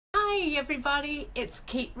Hey everybody, it's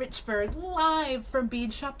Kate Richburg live from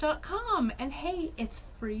beadshop.com, and hey, it's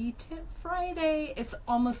Free Tip Friday. It's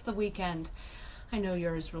almost the weekend. I know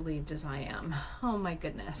you're as relieved as I am. Oh my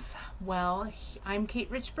goodness. Well, I'm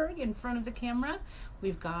Kate Richburg in front of the camera.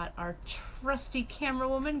 We've got our trusty camera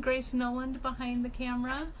woman, Grace Noland, behind the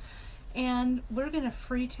camera, and we're gonna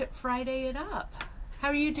Free Tip Friday it up. How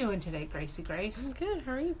are you doing today, Gracie Grace? I'm good.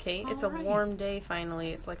 How are you, Kate? All it's a right. warm day finally.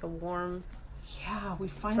 It's like a warm, Yeah, we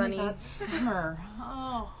finally sunny. got summer.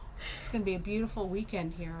 Oh, it's going to be a beautiful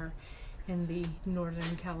weekend here in the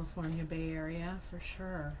Northern California Bay Area for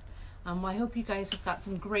sure. Well, I hope you guys have got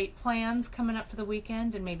some great plans coming up for the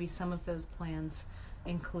weekend, and maybe some of those plans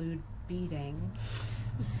include beading.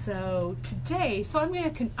 So today,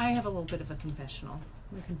 I have a little bit of a confession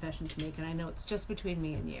to make, and I know it's just between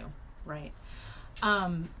me and you, right?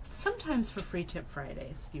 Sometimes for Free Tip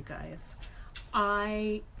Fridays, you guys,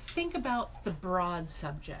 I think about the broad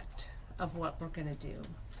subject of what we're going to do.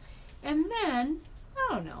 And then,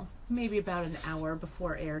 I don't know, maybe about an hour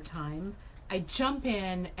before airtime, I jump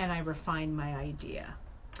in and I refine my idea.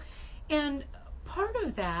 And part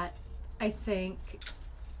of that, I think,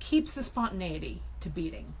 keeps the spontaneity to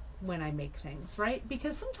beading when I make things, right?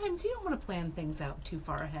 Because sometimes you don't want to plan things out too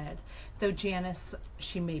far ahead. Though Janice,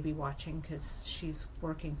 she may be watching because she's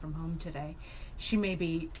working from home today. She may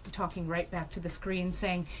be talking right back to the screen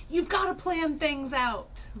saying, you've got to plan things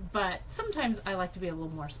out. But sometimes I like to be a little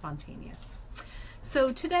more spontaneous.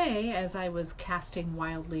 So today, as I was casting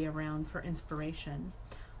wildly around for inspiration,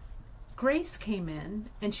 Grace came in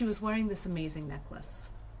and she was wearing this amazing necklace.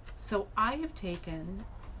 So I have taken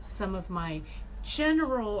some of my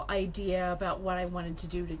general idea about what I wanted to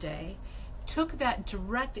do today, took that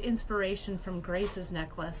direct inspiration from Grace's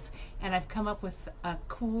necklace, and I've come up with a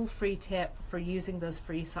cool free tip for using those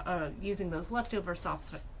leftover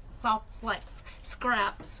soft flex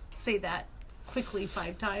scraps. Say that quickly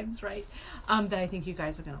 5 times, right? That I think you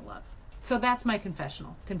guys are gonna love. So that's my confession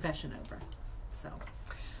over. So,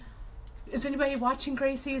 is anybody watching,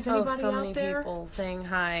 Gracie? Is anybody so out many there? people saying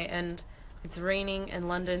hi, and it's raining in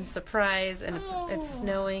London, surprise, and it's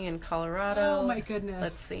snowing in Colorado. Oh my goodness.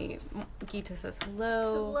 Let's see. Gita says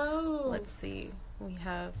hello. Hello. Let's see. We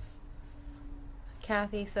have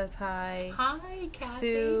Kathy says hi. Hi, Kathy.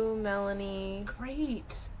 Sue, Melanie,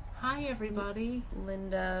 Great. Hi, everybody.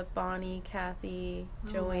 Linda, Bonnie, Kathy,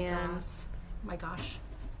 Oh Joanne, my gosh.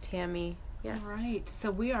 Tammy. Yes. All right. So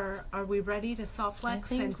are we ready to soft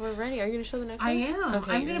flex? I think we're ready. Are you going to show the necklace? I am.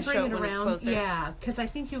 Okay, I'm you're going to gonna bring show it when it's around. closer. Yeah, because I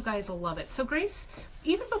think you guys will love it. So Grace,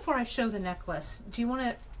 even before I show the necklace, do you want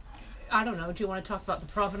to, I don't know, do you want to talk about the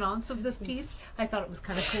provenance of this piece? I thought it was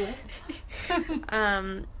kind of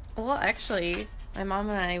cool. Well, actually, my mom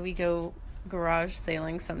and I, we go garage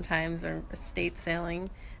sailing sometimes, or estate sailing,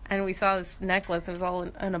 and we saw this necklace. It was all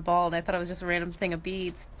in a ball, and I thought it was just a random thing of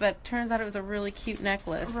beads, but turns out it was a really cute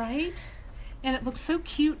necklace. Right? And it looks so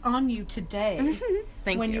cute on you today.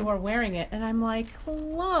 Thank when you. you are wearing it. And I'm like,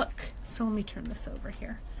 look. So let me turn this over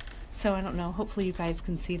here. So I don't know. Hopefully you guys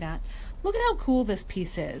can see that. Look at how cool this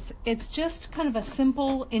piece is. It's just kind of a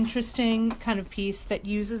simple, interesting kind of piece that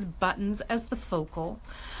uses buttons as the focal.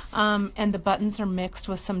 And the buttons are mixed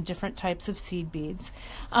with some different types of seed beads.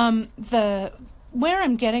 Where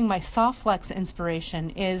I'm getting my soft flex inspiration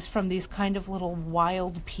is from these kind of little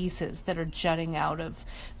wild pieces that are jutting out of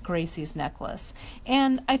Gracie's necklace.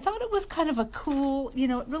 And I thought it was kind of a cool,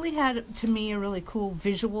 it really had, to me, a really cool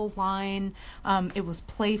visual line. It was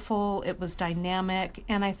playful, it was dynamic,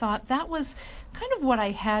 and I thought that was kind of what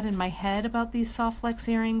I had in my head about these soft flex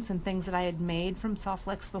earrings and things that I had made from soft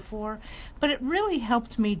flex before. But it really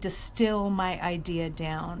helped me distill my idea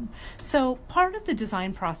down. So part of the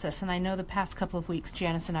design process, and I know the past couple of weeks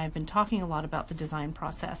Janice and I have been talking a lot about the design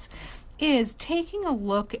process, is taking a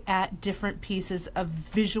look at different pieces of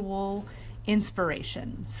visual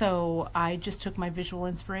inspiration. So I just took my visual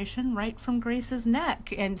inspiration right from Grace's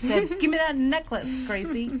neck and said, give me that necklace,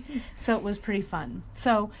 Gracie. So it was pretty fun.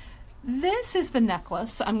 So this is the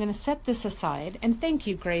necklace. I'm going to set this aside. And thank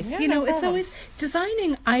you, Grace. Yeah, no it's problem. always,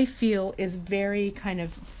 designing, I feel, is very kind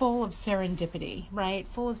of full of serendipity, right?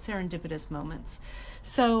 Full of serendipitous moments.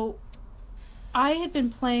 So I had been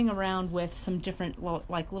playing around with some different,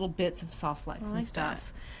 like little bits of soft flex and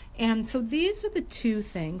stuff. And so these are the 2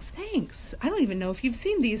 things. Thanks. I don't even know if you've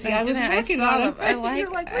seen these yet. I was working on them. I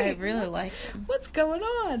really like them. What's going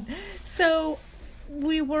on? So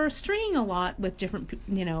we were stringing a lot with different,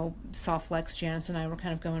 soft flex. Janice and I were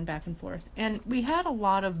kind of going back and forth. And we had a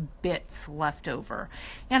lot of bits left over.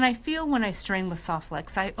 And I feel when I string with soft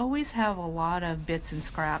flex, I always have a lot of bits and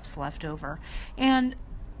scraps left over. And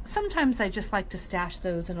sometimes I just like to stash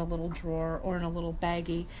those in a little drawer or in a little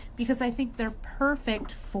baggie because I think they're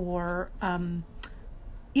perfect for,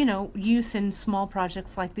 use in small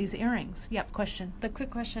projects like these earrings. Yep, question. The quick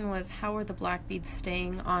question was, how are the black beads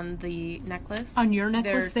staying on the necklace? On your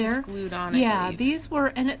necklace They're there? just glued on, Yeah, I believe. these were,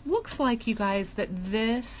 and it looks like, you guys, that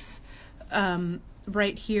this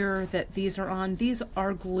right here that these are on, these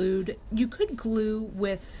are glued. You could glue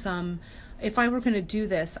with some, if I were going to do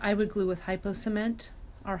this, I would glue with hypo cement.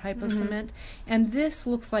 Our hypo cement, and this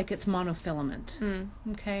looks like it's monofilament,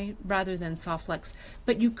 okay, rather than Softflex.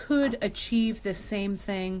 But you could achieve this same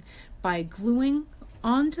thing by gluing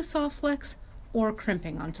onto Softflex or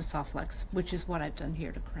crimping onto Softflex, which is what I've done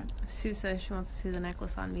here to crimp. Sue says she wants to see the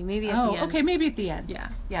necklace on me. Maybe at the end. Okay, maybe at the end. Yeah.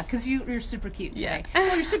 Yeah, because you're super cute today. Yeah.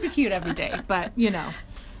 Well, you're super cute every day, but we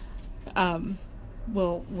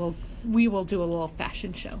will do a little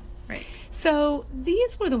fashion show. Right. So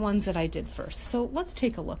these were the ones that I did first. So let's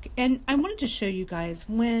take a look. And I wanted to show you guys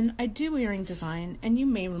when I do earring design, and you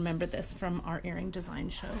may remember this from our earring design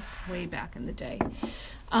show way back in the day.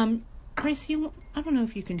 Grace, I don't know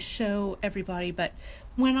if you can show everybody, but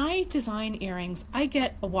when I design earrings, I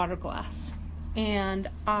get a water glass and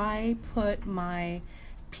I put my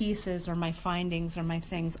pieces or my findings or my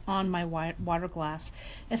things on my water glass,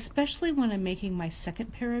 especially when I'm making my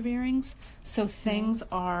second pair of earrings. So things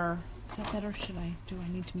are, is that better? Do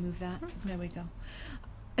I need to move that? There we go.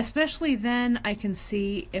 Especially then I can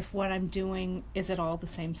see if what I'm doing is at all the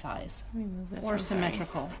same size Let me move this. or I'm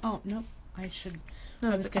symmetrical. Oh, no, I was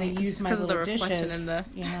it's going okay. to use It's my 'cause of the little reflection dishes. in the-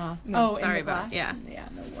 Yeah. No, Oh, sorry in the about glass? it. Yeah,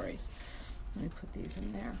 no worries. Let me put these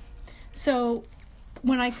in there. So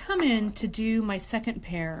when I come in to do my second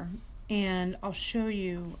pair, and I'll show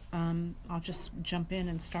you, I'll just jump in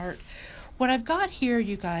and start. What I've got here,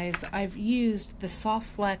 you guys, I've used the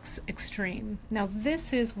Softflex Extreme. Now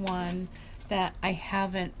this is one that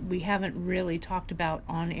we haven't really talked about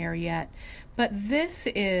on air yet, but this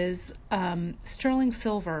is sterling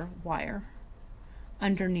silver wire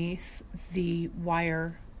underneath the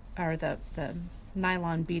wire, or the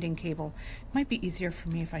nylon beading cable. It might be easier for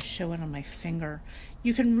me if I show it on my finger.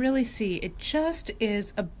 You can really see it just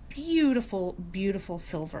is a beautiful, beautiful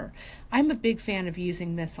silver. I'm a big fan of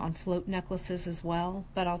using this on float necklaces as well,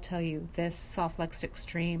 but I'll tell you, this Softflex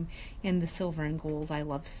Extreme in the silver and gold I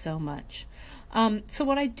love so much. So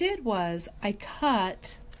what I did was I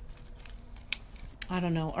cut, I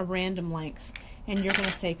don't know, a random length. And you're going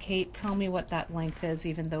to say, Kate, tell me what that length is,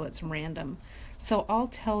 even though it's random. So I'll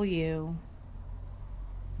tell you,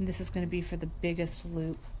 and this is going to be for the biggest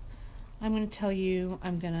loop. I'm going to tell you,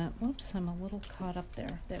 whoops, I'm a little caught up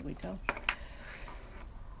there. There we go.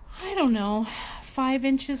 I don't know, 5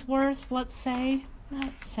 inches worth, let's say.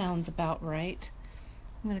 That sounds about right.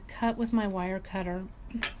 I'm going to cut with my wire cutter.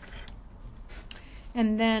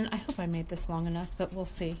 And then, I hope I made this long enough, but we'll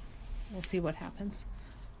see. We'll see what happens.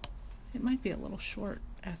 It might be a little short,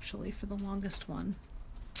 actually, for the longest one.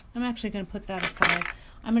 I'm actually going to put that aside.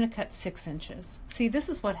 I'm going to cut 6 inches. See, this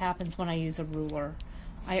is what happens when I use a ruler.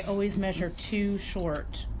 I always measure too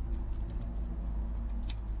short.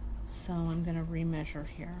 So I'm going to remeasure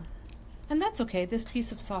here. And that's okay. This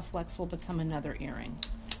piece of Softflex will become another earring.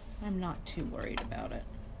 I'm not too worried about it.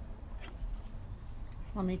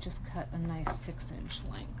 Let me just cut a nice 6-inch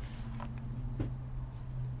length.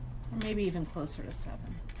 Or maybe even closer to 7.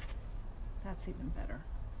 That's even better.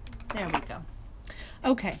 There we go.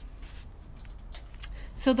 Okay.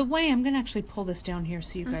 So the way, I'm going to actually pull this down here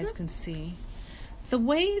so you guys can see. The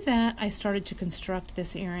way that I started to construct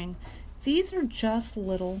this earring, these are just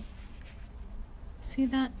little, see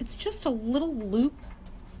that? It's just a little loop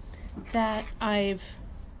that I've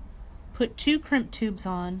put 2 crimp tubes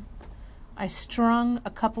on. I strung a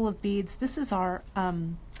couple of beads. This is our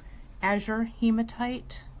azure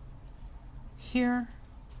hematite here.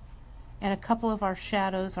 And a couple of our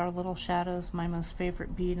shadows, our little shadows, my most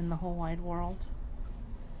favorite bead in the whole wide world.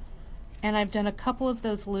 And I've done a couple of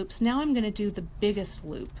those loops. Now I'm going to do the biggest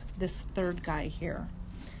loop, this third guy here.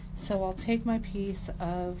 So I'll take my piece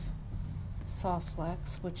of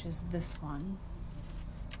Softflex, which is this one.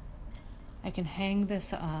 I can hang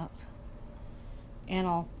this up, and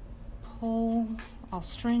I'll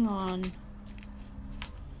string on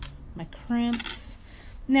my crimps.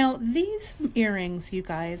 Now these earrings, you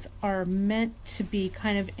guys, are meant to be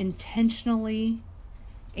kind of intentionally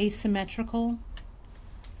asymmetrical.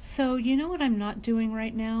 So you know what I'm not doing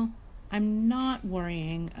right now? I'm not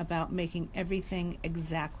worrying about making everything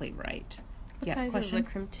exactly right. What size is the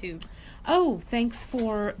crimp tube? Oh, thanks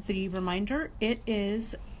for the reminder. It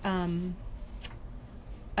is the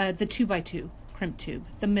 2x2 crimp tube,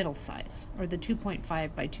 the middle size, or the 2.5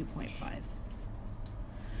 by 2.5.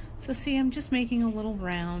 So see, I'm just making a little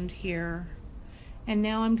round here, and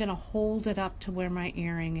now I'm going to hold it up to where my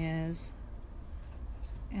earring is,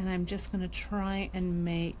 and I'm just going to try and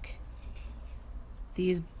make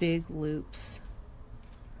these big loops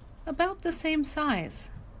about the same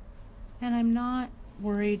size, and I'm not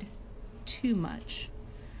worried too much.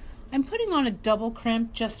 I'm putting on a double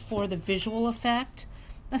crimp just for the visual effect.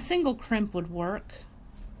 A single crimp would work,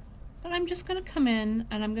 but I'm just going to come in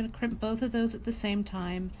and I'm going to crimp both of those at the same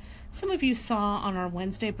time. Some of you saw on our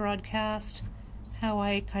Wednesday broadcast how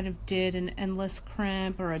I kind of did an endless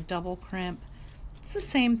crimp or a double crimp. It's the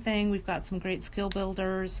same thing. We've got some great skill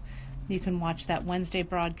builders. You can watch that Wednesday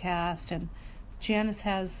broadcast, and Janice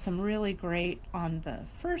has some really great on the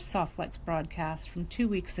first Softflex broadcast from 2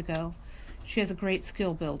 weeks ago. She has a great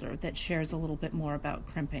skill builder that shares a little bit more about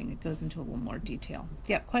crimping. It goes into a little more detail.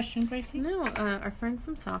 Yeah, question, Gracie? No, our friend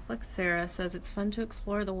from Softflex, Sarah, says it's fun to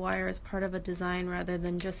explore the wire as part of a design rather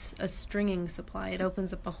than just a stringing supply. It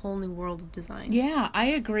opens up a whole new world of design. Yeah, I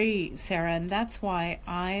agree, Sarah, and that's why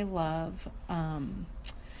I love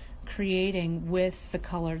creating with the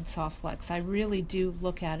colored Softflex. I really do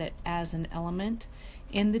look at it as an element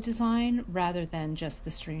in the design rather than just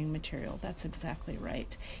the stringing material. That's exactly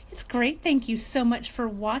right. It's great. Thank you so much for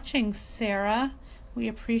watching, Sarah. We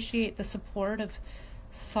appreciate the support of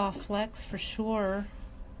Softflex for sure.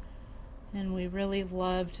 And we really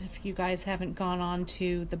loved, if you guys haven't gone on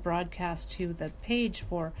to the broadcast, to the page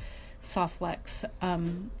for Softflex,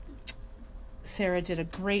 Sarah did a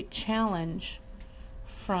great challenge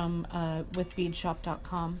from with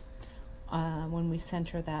beadshop.com. When we sent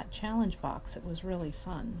her that challenge box. It was really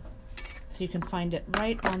fun. So you can find it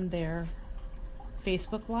right on their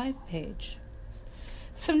Facebook Live page.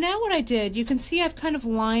 So now what I did, you can see I've kind of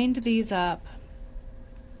lined these up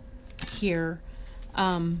here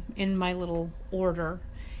in my little order.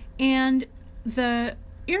 And the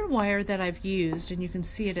ear wire that I've used, and you can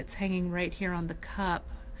see it, it's hanging right here on the cup.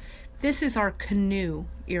 This is our Canoe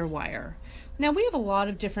ear wire. Now we have a lot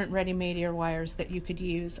of different ready-made ear wires that you could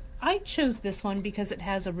use. I chose this one because it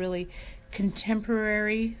has a really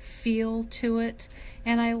contemporary feel to it,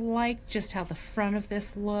 and I like just how the front of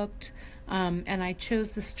this looked. And I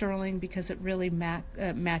chose the sterling because it really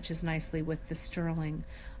matches nicely with the sterling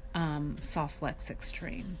Softflex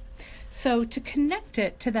Extreme. So to connect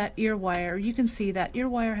it to that ear wire, you can see that ear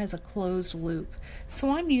wire has a closed loop.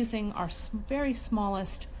 So I'm using our very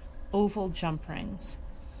smallest oval jump rings.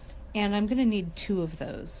 And I'm going to need 2 of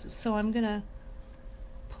those. So I'm going to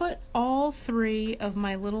put all 3 of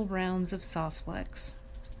my little rounds of Softflex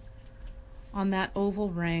on that oval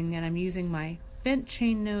ring, and I'm using my bent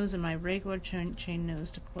chain nose and my regular chain nose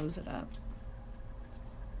to close it up.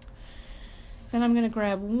 Then I'm going to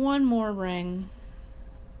grab one more ring,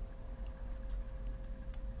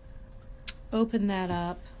 open that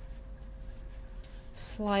up,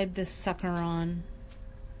 slide this sucker on,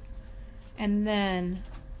 and then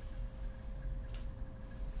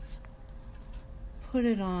put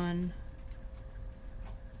it on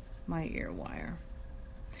my ear wire.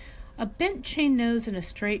 A bent chain nose and a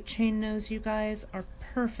straight chain nose, you guys, are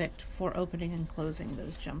perfect for opening and closing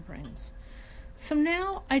those jump rings. So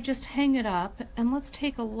now I just hang it up, and let's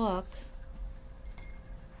take a look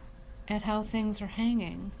at how things are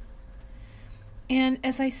hanging. And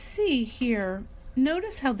as I see here,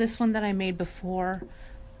 notice how this one that I made before,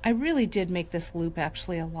 I really did make this loop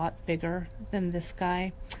actually a lot bigger than this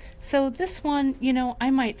guy. So this one, you know,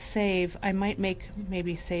 I might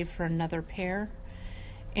maybe save for another pair,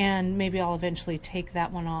 and maybe I'll eventually take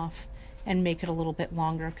that one off and make it a little bit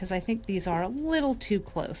longer because I think these are a little too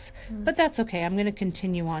close. But that's okay. I'm going to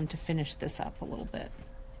continue on to finish this up a little bit.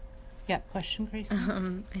 Yeah, question, Gracie?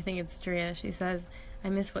 I think it's Drea. She says, I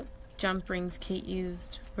miss what jump rings Kate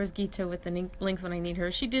used. Where's Gita with the links when I need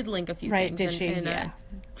her? She did link a few things. Did she? And, yeah.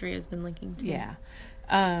 Drea's been linking too.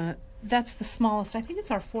 Yeah. That's the smallest. I think it's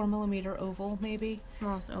our 4mm oval, maybe.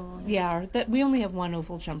 Smallest oval. Yeah, we only have one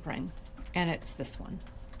oval jump ring, and it's this one.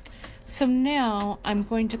 So now I'm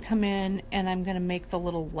going to come in and I'm going to make the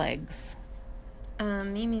little legs.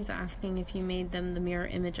 Mimi's asking if you made them the mirror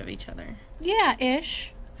image of each other. Yeah,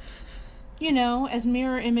 ish. You know, as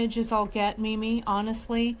mirror image as I'll get, Mimi,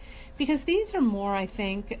 honestly. Because these are more, I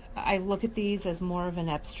think, I look at these as more of an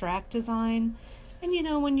abstract design. And you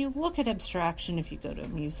know, when you look at abstraction, if you go to a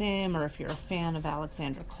museum or if you're a fan of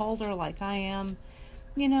Alexander Calder like I am,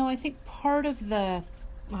 you know, I think part of the,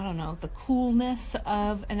 I don't know, the coolness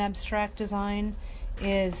of an abstract design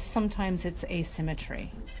is sometimes it's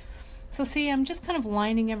asymmetry. So see, I'm just kind of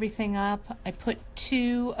lining everything up. I put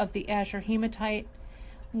 2 of the Azure Hematite,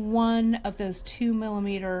 1 of those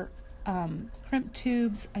 2mm crimp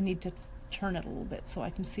tubes. I need to turn it a little bit so I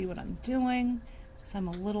can see what I'm doing, because I'm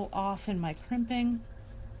a little off in my crimping.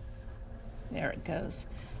 There it goes.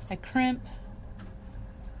 I crimp,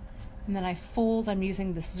 and then I fold. I'm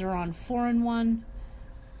using this Xuron 4-in-1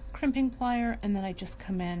 crimping plier, and then I just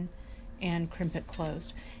come in and crimp it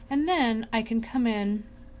closed. And then I can come in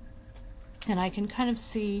and I can kind of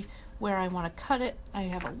see where I want to cut it. I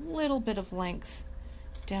have a little bit of length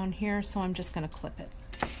down here, so I'm just going to clip it.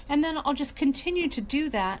 And then I'll just continue to do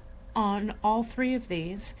that on all 3 of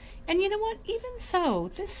these. And you know what? Even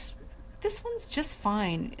so, this one's just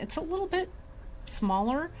fine. It's a little bit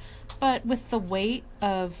smaller, but with the weight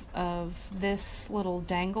of this little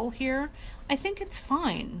dangle here, I think it's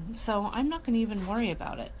fine. So I'm not going to even worry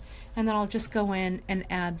about it. And then I'll just go in and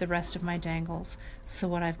add the rest of my dangles. So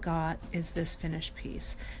what I've got is this finished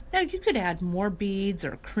piece. Now you could add more beads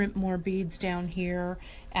or crimp more beads down here,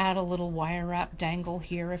 add a little wire wrap dangle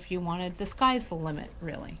here if you wanted. The sky's the limit,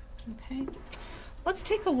 really. Okay. Let's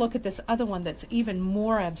take a look at this other one that's even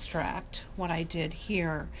more abstract, what I did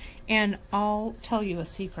here. And I'll tell you a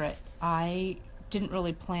secret. I didn't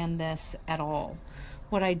really plan this at all.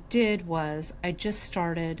 What I did was I just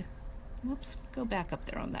started, whoops, go back up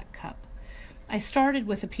there on that cup. I started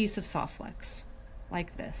with a piece of Softflex,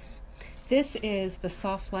 like this. This is the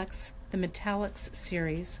Softflex, the Metallics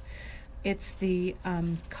series. It's the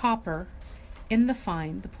copper in the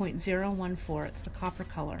fine, the .014, it's the copper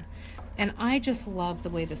color. And I just love the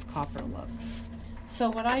way this copper looks. So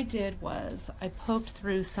what I did was I poked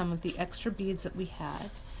through some of the extra beads that we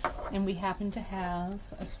had, and we happened to have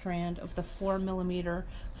a strand of the 4mm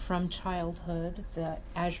from Childhood, the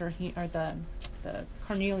Azure, or the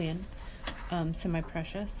Carnelian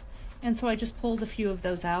semi-precious. And so I just pulled a few of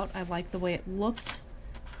those out. I like the way it looked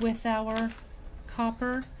with our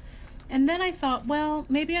copper. And then I thought, well,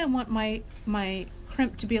 maybe I want my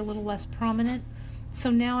crimp to be a little less prominent. So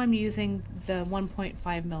now I'm using the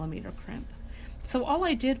 1.5mm crimp. So all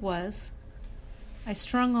I did was I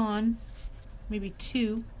strung on maybe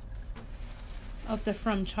 2 of the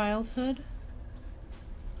From Childhood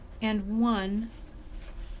and 1,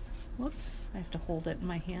 whoops, I have to hold it in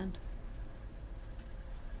my hand.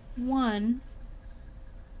 1,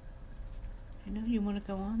 I know you want to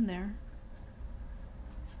go on there.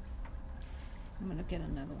 I'm going to get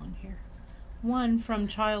another one here. 1 From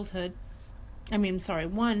Childhood, one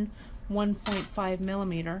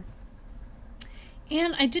 1.5mm.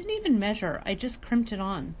 And I didn't even measure, I just crimped it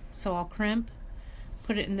on. So I'll crimp,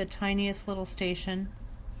 put it in the tiniest little station,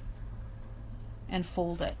 and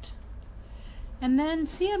fold it. And then,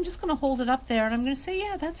 see, I'm just going to hold it up there, and I'm going to say,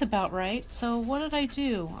 yeah, that's about right. So what did I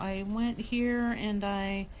do? I went here,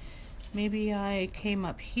 and maybe I came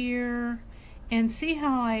up here, and see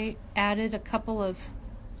how I added a couple of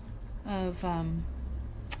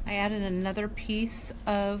I added another piece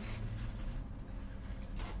of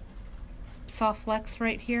Softflex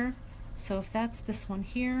right here. So if that's this one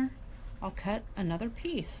here, I'll cut another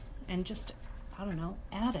piece and just, I don't know,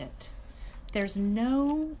 add it. There's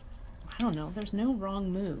no, there's no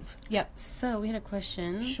wrong move. Yep. So we had a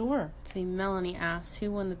question. Sure. See, Melanie asked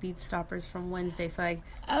who won the bead stoppers from Wednesday. So I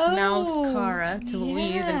mouthed Cara to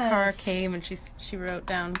Louise, and Cara came and she wrote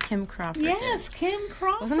down Kim Crawford. Yes, Kim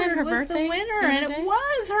Crawford. Wasn't it her birthday? The winner, and it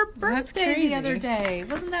was her birthday the other day.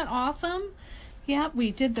 Wasn't that awesome? Yeah,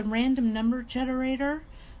 we did the random number generator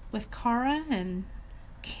with Cara, and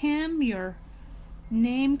Kim, your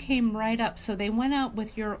name came right up. So they went out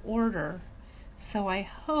with your order. So I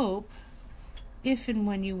hope, if and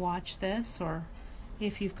when you watch this, or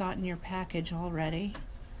if you've gotten your package already,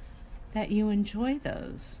 that you enjoy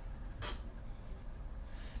those.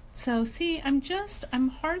 So see, I'm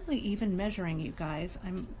hardly even measuring, you guys.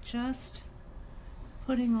 I'm just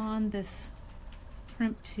putting on this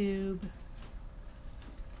crimp tube.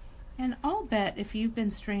 And I'll bet if you've been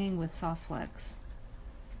stringing with Softflex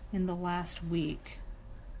in the last week,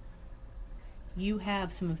 you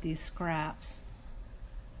have some of these scraps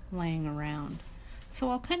laying around. So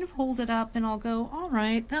I'll kind of hold it up and I'll go, all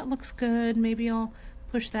right, that looks good. Maybe I'll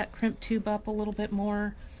push that crimp tube up a little bit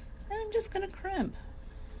more. And I'm just going to crimp.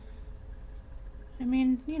 I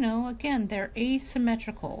mean, you know, again, they're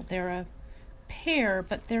asymmetrical. They're a pair,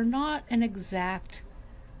 but they're not an exact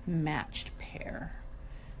matched pair.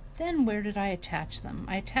 Then where did I attach them?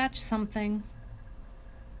 I attached something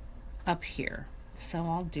up here. So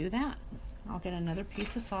I'll do that. I'll get another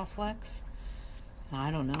piece of Softflex. I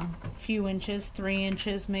don't know, a few inches, 3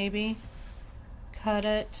 inches maybe. Cut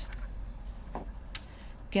it.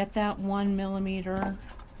 Get that 1mm.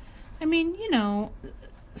 I mean, you know,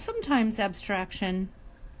 sometimes abstraction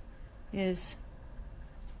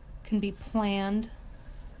can be planned,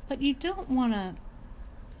 but you don't want to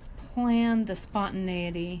plan the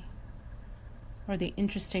spontaneity or the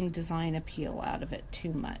interesting design appeal out of it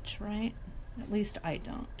too much, right? At least I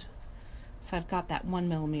don't. So I've got that 1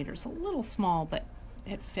 millimeter. It's a little small, but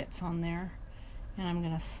it fits on there. And I'm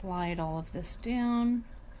going to slide all of this down.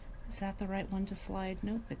 Is that the right one to slide?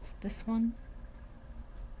 Nope, it's this one.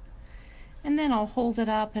 And then I'll hold it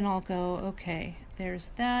up and I'll go, okay, there's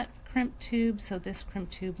that crimp tube. So this crimp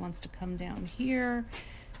tube wants to come down here.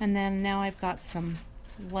 And then now I've got some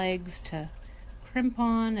legs to crimp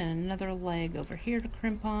on and another leg over here to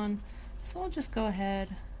crimp on. So I'll just go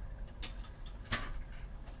ahead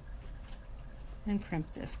and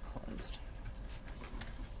crimp this closed.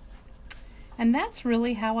 And that's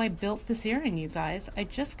really how I built this earring, you guys. I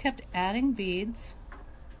just kept adding beads.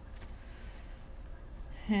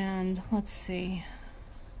 And let's see,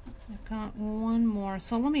 I've got one more.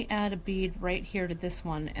 So let me add a bead right here to this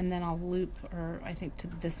one, and then I'll loop, or I think to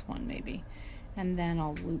this one maybe. And then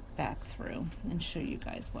I'll loop back through and show you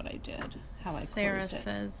guys what I did, how I Sarah closed it.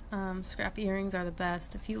 says, scrap earrings are the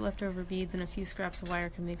best. A few leftover beads and a few scraps of wire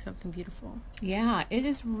can make something beautiful. Yeah, it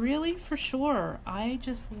is really, for sure. I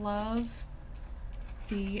just love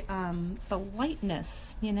the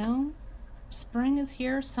lightness, you know? Spring is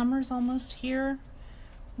here, summer's almost here.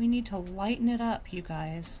 We need to lighten it up, you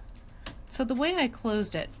guys. So the way I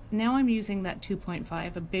closed it, now I'm using that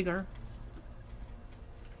 2.5, a bigger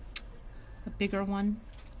one,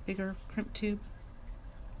 bigger crimp tube.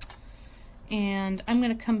 And I'm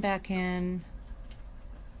going to come back in.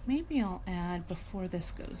 Maybe I'll add, before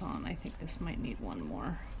this goes on, I think this might need one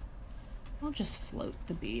more. I'll just float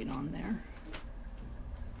the bead on there.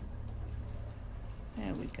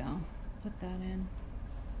 There we go. Put that in.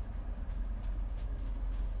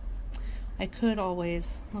 I could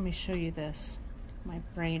always, let me show you this. My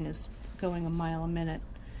brain is going a mile a minute.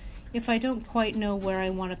 If I don't quite know where I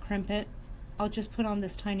want to crimp it, I'll just put on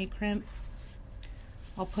this tiny crimp.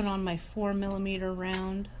 I'll put on my 4 millimeter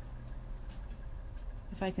round.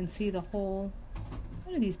 If I can see the hole.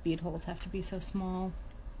 Why do these bead holes have to be so small?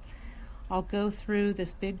 I'll go through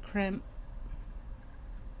this big crimp.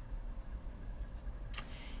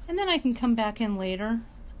 And then I can come back in later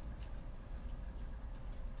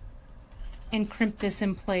and crimp this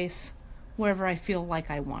in place wherever I feel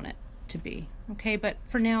like I want it to be. Okay, but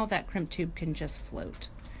for now that crimp tube can just float.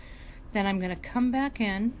 Then I'm going to come back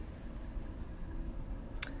in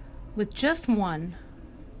with just one,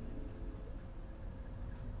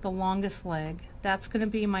 the longest leg. That's going to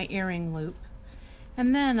be my earring loop.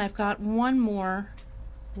 And then I've got one more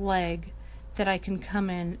leg that I can come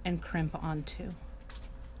in and crimp onto.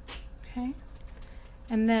 Okay,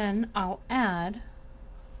 and then I'll add,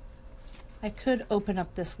 I could open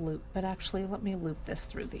up this loop, but actually let me loop this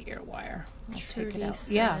through the ear wire. I'll take it out.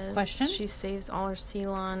 Yeah, question? She saves all her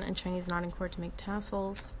Ceylon and Chinese knotting cord to make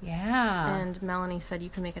tassels. Yeah. And Melanie said you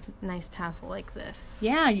can make a nice tassel like this.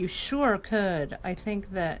 Yeah, you sure could. I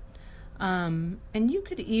think that, and you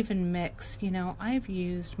could even mix, you know, I've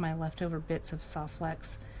used my leftover bits of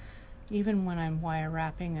Softflex, even when I'm wire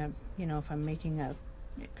wrapping a, you know, if I'm making a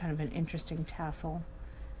kind of an interesting tassel.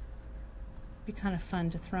 Be kind of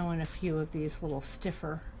fun to throw in a few of these little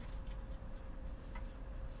stiffer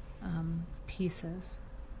pieces.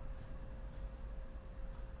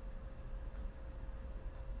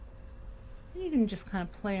 And you can just kind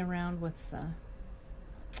of play around with the, let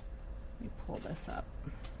me pull this up.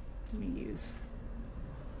 Let me use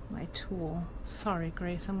my tool. Sorry,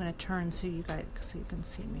 Grace, I'm going to turn so you guys, so you can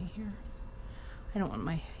see me here. I don't want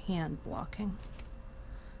my hand blocking.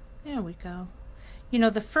 There we go. You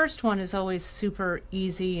know, the first one is always super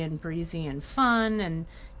easy and breezy and fun, and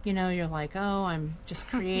you know, you're like, oh, I'm just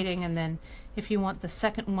creating. And then if you want the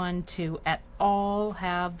second one to at all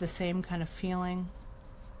have the same kind of feeling,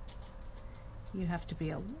 you have to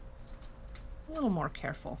be a little more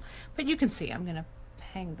careful. But you can see I'm going to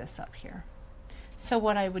hang this up here. So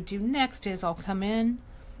what I would do next is I'll come in,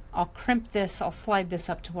 I'll crimp this, I'll slide this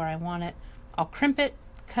up to where I want it, I'll crimp it,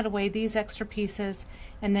 cut away these extra pieces,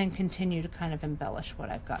 and then continue to kind of embellish what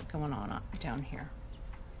I've got going on up down here.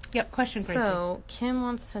 Yep, question, Gracie. So, Kim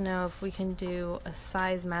wants to know if we can do a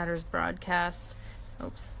Size Matters broadcast.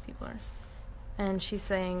 Oops, people are... And she's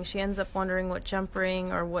saying she ends up wondering what jump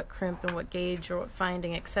ring or what crimp and what gauge or what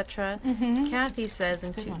finding, etc. Kathy says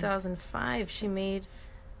in 2005 she made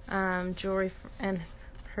jewelry and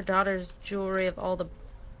her daughter's jewelry of all the...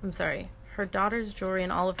 I'm sorry. Her daughter's jewelry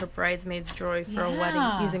and all of her bridesmaids' jewelry for a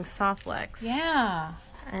wedding using Softflex. Yeah.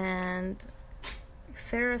 And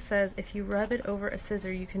Sarah says if you rub it over a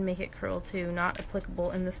scissor, you can make it curl too. Not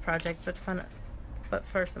applicable in this project, but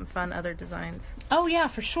for some fun other designs. Oh yeah,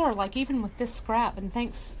 for sure. Like even with this scrap. And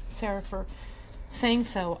thanks, Sarah, for saying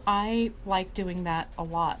so, I like doing that a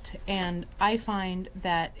lot, and I find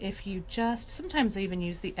that if you just, sometimes I even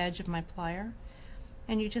use the edge of my plier,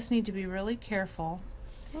 and you just need to be really careful,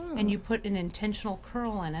 and you put an intentional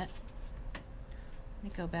curl in it. Let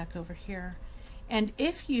me go back over here. And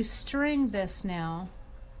if you string this now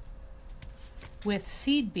with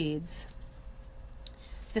seed beads,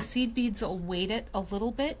 the seed beads will weight it a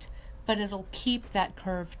little bit, but it'll keep that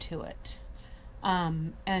curve to it.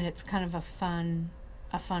 And it's kind of a fun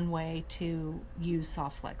way to use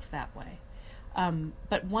Soft-Flex that way.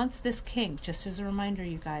 But once this kinked, just as a reminder,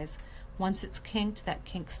 you guys, once it's kinked, that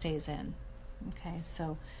kink stays in. Okay,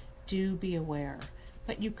 so do be aware.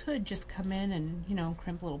 But you could just come in and, you know,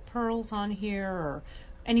 crimp little pearls on here or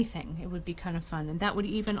anything. It would be kind of fun. And that would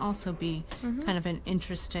even also be kind of an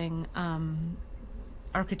interesting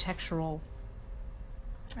architectural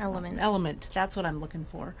element. That's what I'm looking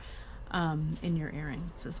for in your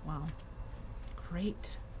earrings as well.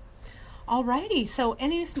 Great. Alrighty, so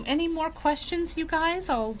any more questions, you guys?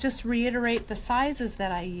 I'll just reiterate the sizes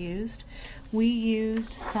that I used. We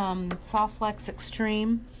used some Soft-Flex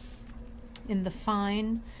Extreme in the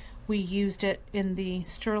fine. We used it in the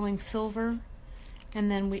sterling silver.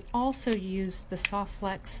 And then we also used the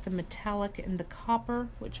Soft-Flex, the metallic in the copper,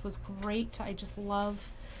 which was great. I just love.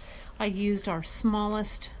 I used our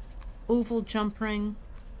smallest oval jump ring.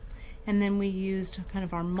 And then we used kind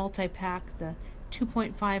of our multi-pack, the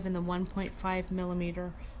 2.5 and the 1.5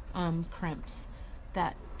 millimeter crimps.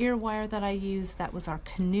 That ear wire that I used, that was our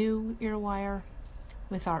Canoe ear wire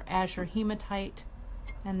with our Azure Hematite,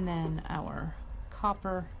 and then our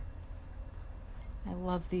copper. I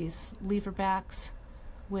love these lever backs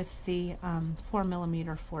with the 4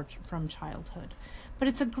 millimeter from Childhood. But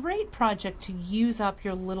it's a great project to use up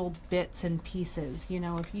your little bits and pieces. You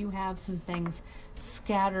know, if you have some things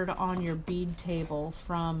scattered on your bead table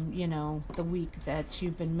from, you know, the week that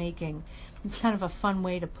you've been making, it's kind of a fun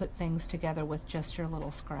way to put things together with just your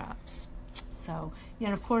little scraps. So,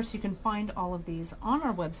 and of course you can find all of these on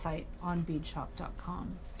our website on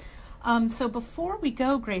beadshop.com. So before we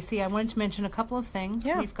go, Gracie, I wanted to mention a couple of things.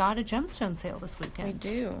 Yeah. We've got a gemstone sale this weekend. We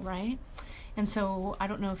do. Right? And so I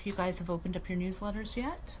don't know if you guys have opened up your newsletters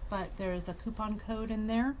yet, but there's a coupon code in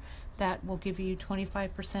there that will give you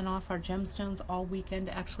 25% off our gemstones all weekend,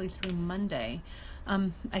 actually through Monday.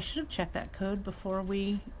 I should have checked that code before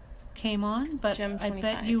we came on, but I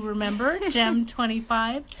bet you remember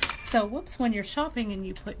GEM25. So, whoops, when you're shopping and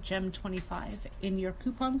you put GEM25 in your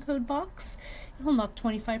coupon code box, it'll knock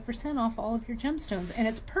 25% off all of your gemstones. And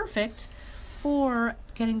it's perfect for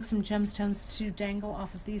getting some gemstones to dangle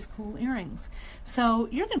off of these cool earrings. So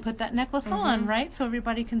you're going to put that necklace on, right? So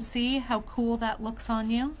everybody can see how cool that looks on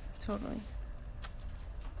you. Totally.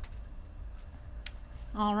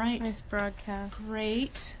 All right. Nice broadcast.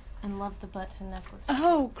 Great. And love the button necklace.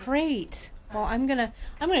 Oh, great. Well, I'm gonna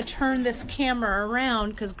turn this camera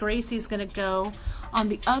around because Gracie's gonna go on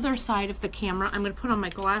the other side of the camera. I'm gonna put on my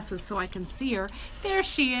glasses so I can see her. There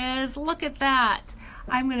she is. Look at that.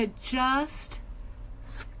 I'm gonna just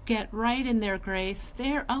get right in there, Grace.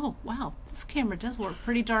 There. Oh, wow. This camera does work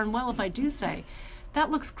pretty darn well, if I do say.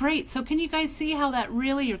 That looks great. So can you guys see how that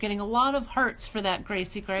really, you're getting a lot of hearts for that,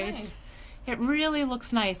 Grace. Nice. It really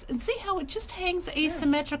looks nice. And see how it just hangs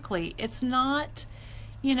asymmetrically. It's not,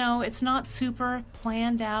 you know, it's not super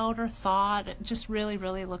planned out or thought. It just really,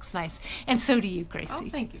 really looks nice. And so do you, Gracie. Oh,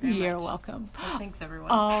 thank you very much. You're welcome. Well, thanks, everyone.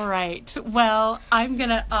 All right. Well, I'm going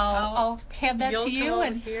to, I'll hand that to you. Come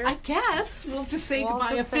And over here. I guess we'll just say We'll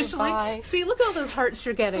goodbye just say officially. bye. See, look at all those hearts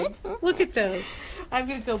you're getting. Look at those. I'm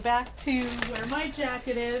going to go back to where my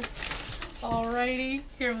jacket is. All righty.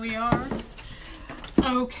 Here we are.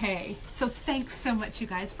 Okay, so thanks so much, you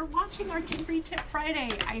guys, for watching our Free Tip Friday.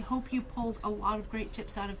 I hope you pulled a lot of great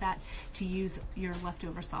tips out of that to use your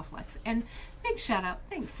leftover Soft-Flex. And big shout out,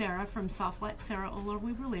 thanks Sarah from Soft-Flex, Sarah Oler.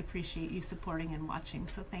 We really appreciate you supporting and watching,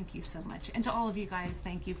 so thank you so much. And to all of you guys,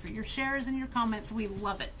 thank you for your shares and your comments. We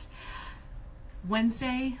love it.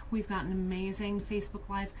 Wednesday, we've got an amazing Facebook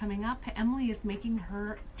Live coming up. Emily is making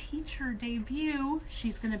her teacher debut.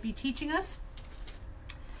 She's going to be teaching us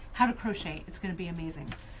how to crochet. It's going to be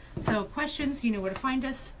amazing. So questions, you know where to find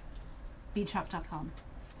us. Beadshop.com.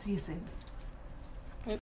 See you soon.